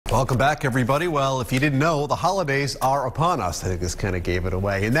Welcome back, everybody. Well, if you didn't know, the holidays are upon us. I think this kind of gave it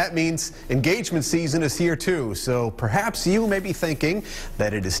away. And that means engagement season is here, too. So perhaps you may be thinking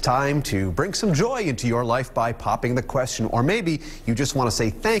that it is time to bring some joy into your life by popping the question. Or maybe you just want to say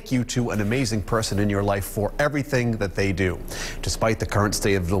thank you to an amazing person in your life for everything that they do. Despite the current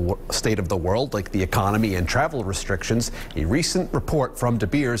state of the world, like the economy and travel restrictions, a recent report from De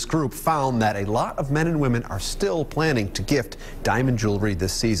Beers Group found that a lot of men and women are still planning to gift diamond jewelry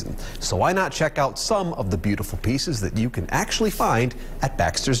this season. So why not check out some of the beautiful pieces that you can actually find at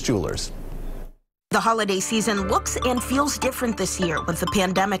Baxter's Jewelers. The holiday season looks and feels different this year with the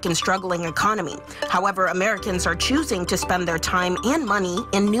pandemic and struggling economy. However, Americans are choosing to spend their time and money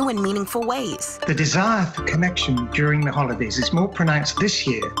in new and meaningful ways. The desire for connection during the holidays is more pronounced this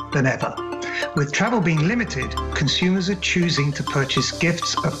year than ever. With travel being limited, consumers are choosing to purchase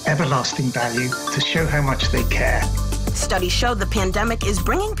gifts of everlasting value to show how much they care. Studies show the pandemic is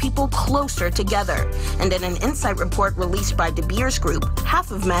bringing people closer together. And in an insight report released by De Beers Group, half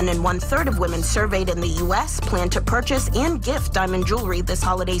of men and 1/3 of women surveyed in the U.S. plan to purchase and gift diamond jewelry this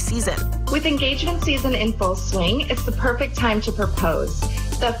holiday season. With engagement season in full swing, it's the perfect time to propose.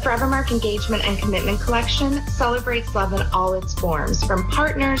 The Forevermark Engagement and Commitment Collection celebrates love in all its forms, from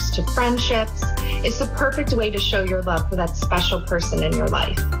partners to friendships. It's the perfect way to show your love for that special person in your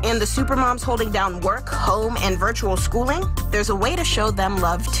life. And the supermoms holding down work, home, and virtual schooling, there's a way to show them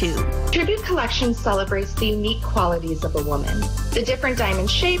love too. Tribute Collection celebrates the unique qualities of a woman. The different diamond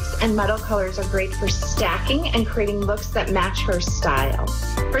shapes and metal colors are great for stacking and creating looks that match her style.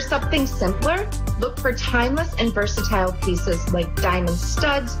 For something simpler, look for timeless and versatile pieces like diamond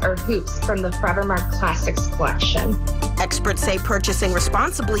studs or hoops from the Forevermark Classics collection. Experts say purchasing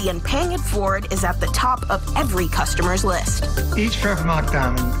responsibly and paying it forward is at the top of every customer's list. Each Forevermark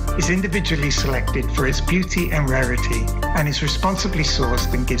diamond is individually selected for its beauty and rarity and is responsibly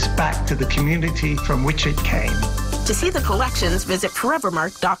sourced and gives back to the community from which it came. To see the collections, visit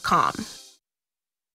forevermark.com.